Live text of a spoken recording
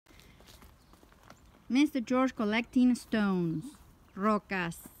Mr. George collecting stones,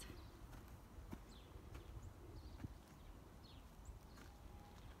 rocas.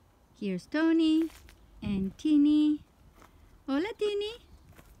 Here's Tony and Tini. Hola, Tini.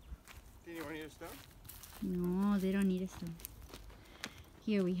 Tini, want to eat a stone? No, they don't need a stone.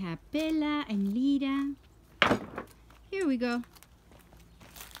 Here we have Bella and Lita. Here we go.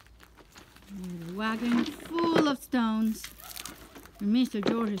 A wagon full of stones. And Mr.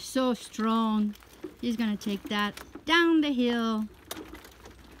 George is so strong. He's gonna take that down the hill.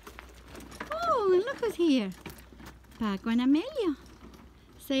 Oh, and look who's here. Paco and Amelio.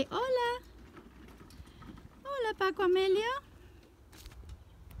 Say hola. Hola, Paco, Amelio.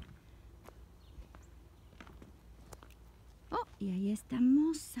 Oh, y ahí está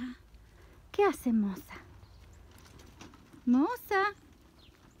Moza. ¿Qué hace Moza? Moza.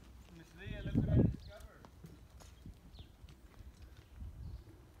 Miss Leah, look what I discovered.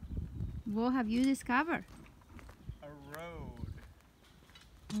 What have you discovered? A road.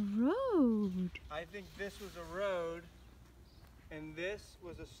 A road. I think this was a road, and this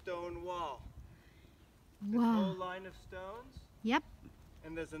was a stone wall. This whole Wow. line of stones, Yep.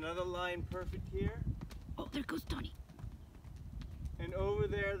 and there's another line perfect here, Oh, there goes Tony. and over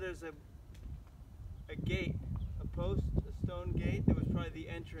there there's a gate, a post, a stone gate that was probably the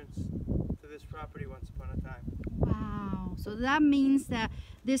entrance to this property once upon a time. Wow. So that means that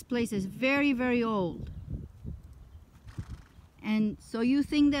this place is very, very old. And so you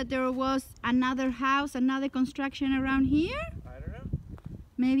think that there was another house, another construction around here? I don't know.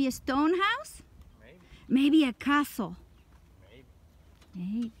 Maybe a stone house? Maybe. Maybe a castle.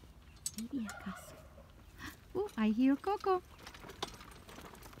 Maybe. Maybe a castle. Oh, I hear Coco.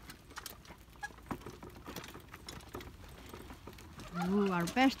 Ooh, our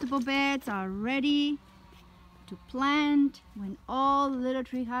vegetable beds are ready to plant when all the little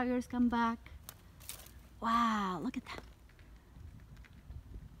tree huggers come back. Wow, look at that.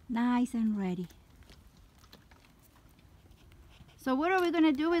 Nice and ready. So what are we going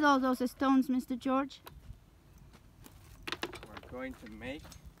to do with all those stones, Mr. George? We're going to make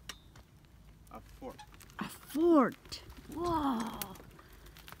a fort. A fort. Whoa,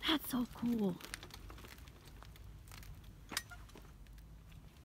 that's so cool.